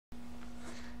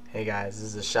Hey guys, this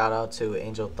is a shout out to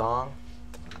Angel Thong.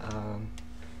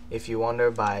 If You Wonder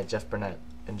by Jeff Bernat.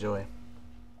 Enjoy.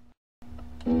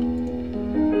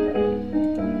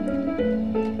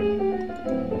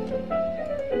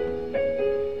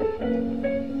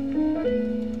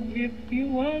 If you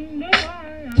wonder why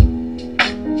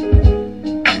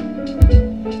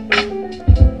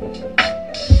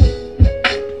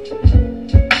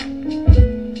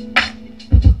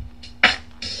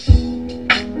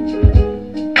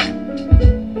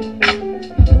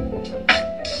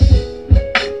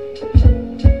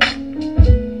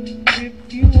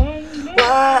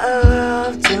Why I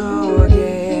love to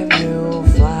give you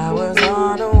flowers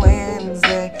on a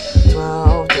Wednesday,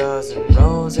 12 dozen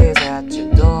roses at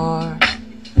your door,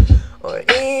 or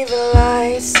even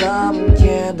light some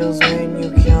candles when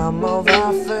you come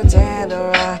over for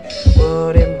dinner. I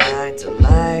wouldn't mind to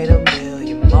light a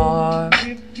million more.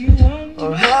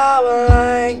 Or how I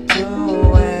like to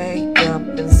wake up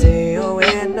and see you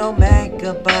in no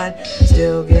makeup, but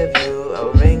still give you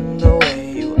a ring the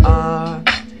way you are.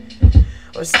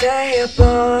 Or stay up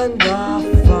on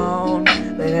the phone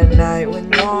late at night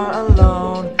when you're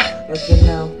alone, looking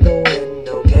out the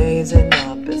window, gazing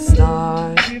up at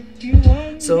stars.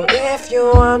 So if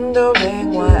you're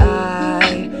wondering why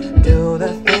I do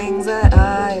the things that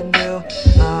I do,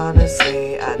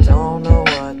 honestly, I don't know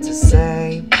what to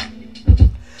say.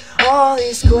 All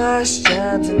these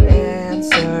questions and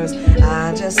answers,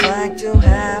 I just like to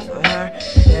have her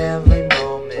every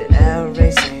moment,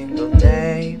 every single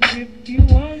day.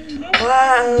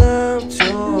 Why I love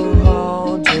to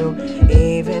hold you,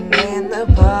 even in the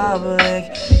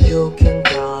public. You can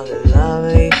call it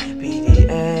lovely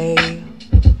PDA.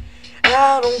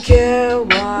 I don't care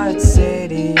what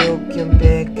city you can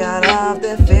pick out of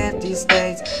the 50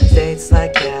 states, states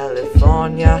like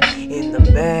California in the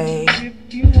Bay.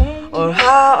 Or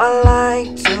how I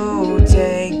like to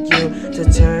take you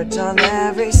to church on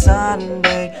every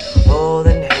Sunday,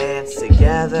 holding hands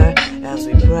together as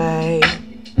we pray.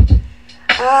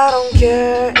 I don't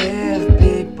care if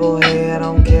people hear, I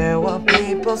don't care what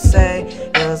people say,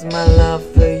 'cause my love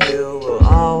for you will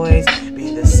always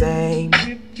be the same.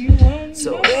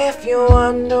 So if you're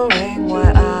wondering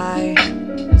why I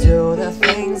do the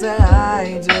things that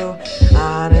I do,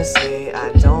 honestly, I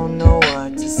don't know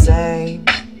what to say.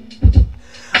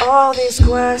 All these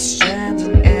questions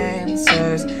and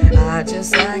answers, I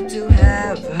just like to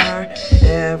have her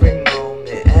every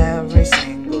moment, every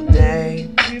single day.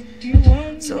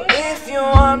 So if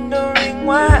you're wondering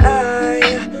why I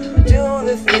do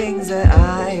the things that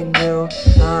I do,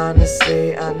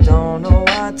 honestly, I don't know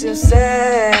what to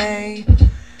say.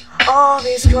 All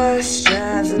these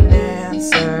questions and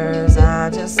answers, I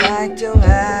just like to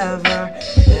have her